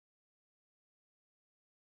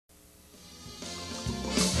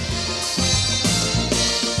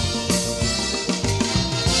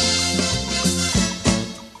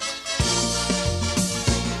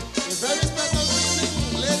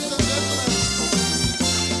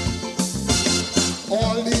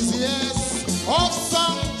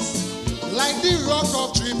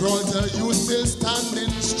Gibraltar, you still standing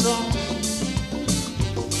strong,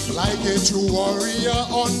 like a true warrior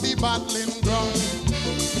on the battling ground.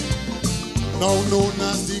 Now known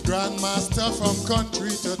as the Grandmaster from country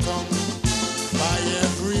to tongue by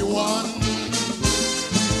everyone.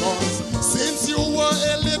 Because since you were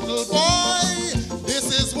a little boy, this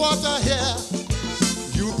is what I hear.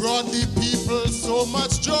 You brought the people so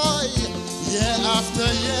much joy, year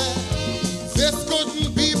after year. This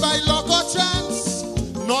couldn't be by luck or chance,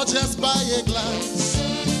 not just by a glance.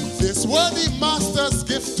 This was the Master's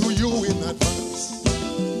gift to you in advance.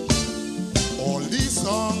 All these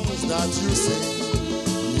songs that you sing,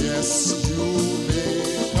 yes, you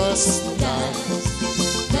make us dance,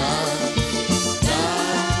 dance,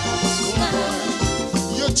 dance,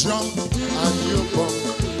 dance. You jump and you bump,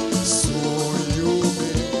 so you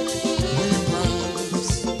make we prance.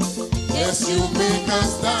 Yes, you make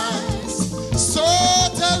us dance. So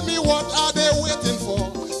tell me, what are they waiting for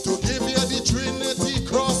to give you the Trinity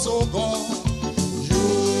Cross, oh God? You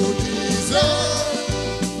deserve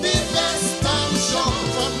the best, I'm sure.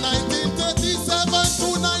 From 1937 to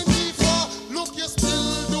 94, look, you're still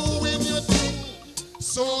doing your thing.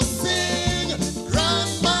 So sing,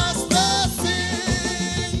 Grandmaster,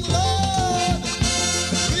 sing, Lord.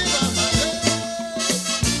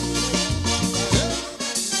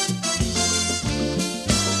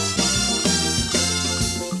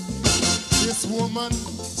 This woman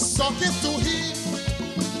sucketh to him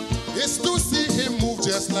is to see him move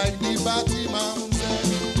just like the Batty Mountain.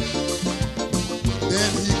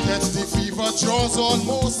 Then he catch the fever, jaws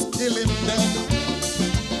almost kill him dead.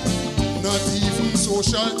 Not even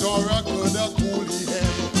social Dora could have cooled him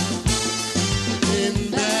in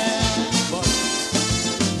bed. But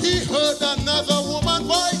he heard another woman's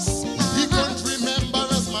voice. He couldn't remember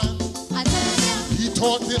his man. He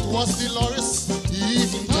thought it was Dolores. He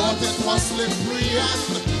even thought it was slippery and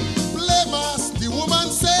blame us. The woman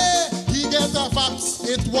say he get a fax.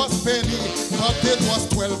 It was penny, but it was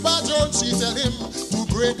 12 badge. She tell him to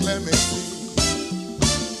break, let me see.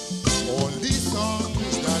 All these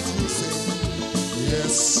songs that you sing,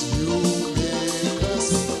 yes, you make us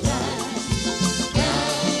dance,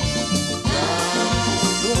 dance,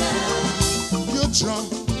 dance. You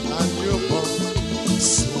jump and you bump,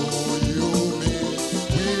 so you make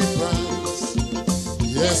we prance.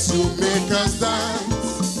 Yes, you make us dance.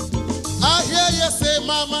 I hear you say,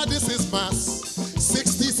 Mama, this is mass.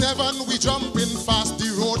 67, we jumping fast, the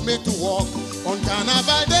road make to walk. On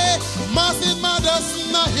Carnival Day, mass in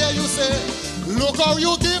Madison, I hear you say, look how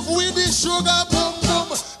you give with the sugar boom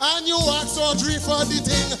boom, and you ask surgery for the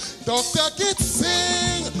thing. Dr. Kitch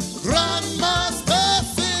sing, Grandmaster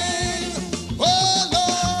sing, oh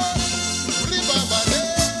Lord, remember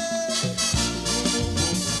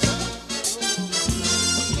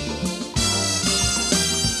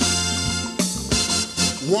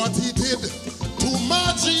what he did to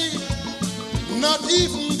Margie, not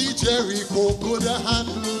even the Jericho could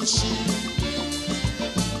handle she.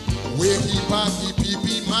 Where he back the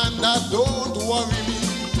PP man, that don't worry me.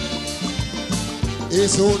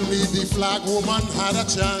 It's only the flag woman had a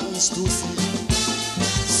chance to see.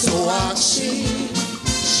 So ask she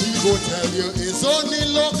go tell you it's only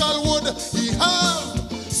local wood he have.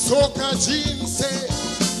 Soca Jean say,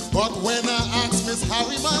 but when I ask Miss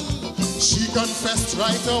Harriman, she confessed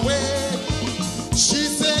right away. She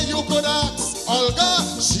say you could ask Olga,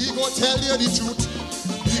 she go tell you the truth.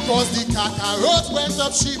 Because the cockroach went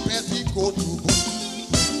up, she petticoat to boot.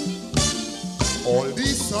 All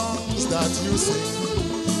these songs that you sing,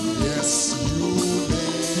 yes, you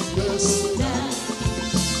make us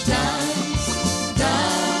dance, dance,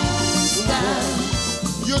 dance,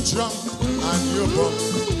 dance. You jump and you bump,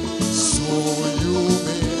 so you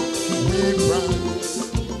make me prance.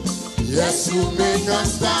 Yes, you make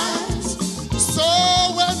us dance. So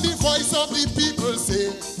when the voice of the people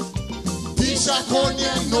say,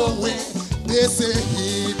 Tishakonia no way, they say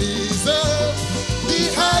he deserves the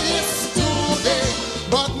highest today.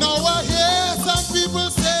 But now I hear some people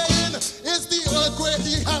saying it's the earthquake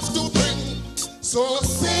he has to bring. So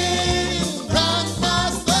sing,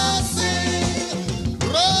 Grandmaster, sing,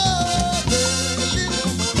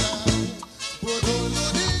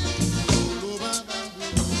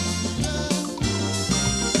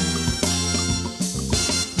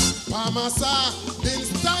 Pamasa didn't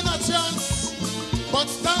stand a chance, but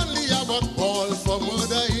Stanley about ball for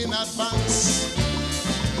murder in advance.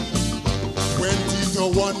 20 to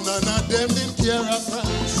 1, none of them didn't care a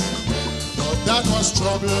France. But that was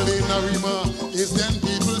trouble in Arima, is then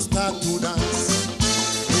people start to dance.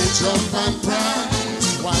 They jump and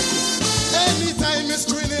prance. Why? Anytime it's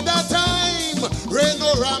Trinidad time,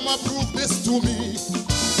 Reno Rama proved this to me.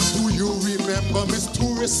 You remember Miss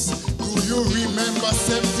Tourist? Do you remember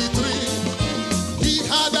 73? He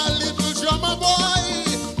had a little drummer boy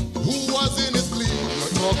who was in his glee. You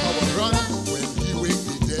talk about run when he waked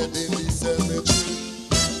the dead in the cemetery.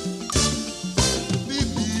 The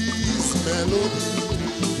beast melody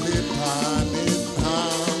played pan in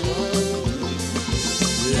harmony.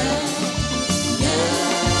 Yeah, yeah,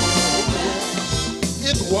 yeah.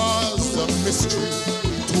 It was a mystery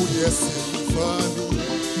to your symphony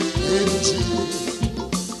in G,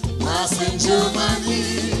 as in Germany.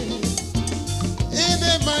 In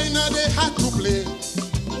a minor they had to play.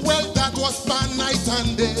 Well, that was pan night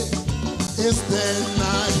and day. Is then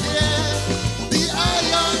I hear the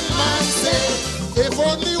Iron Man say, if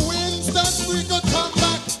only Winston we could come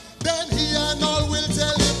back, then he and all will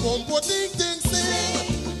tell him, Bumbo ding ding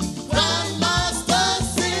sing, Grandmaster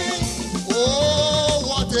sing. Oh,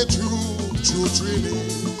 what a true Trinity.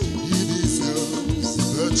 He deserves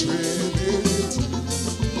the Trinity.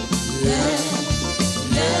 Yeah,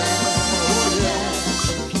 yeah, yeah.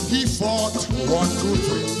 He fought 1, 2,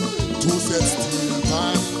 3 to set steel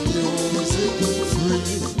and music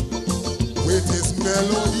free with his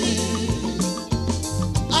melody.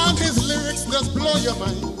 And his lyrics just blow your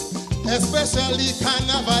mind, especially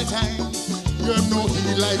carnival time. You know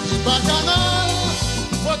he like the bacchanal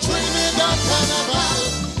for Trinidad Carnival.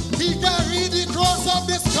 He carried the cross of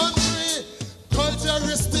this country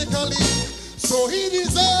culturistically, so he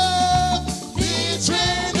deserves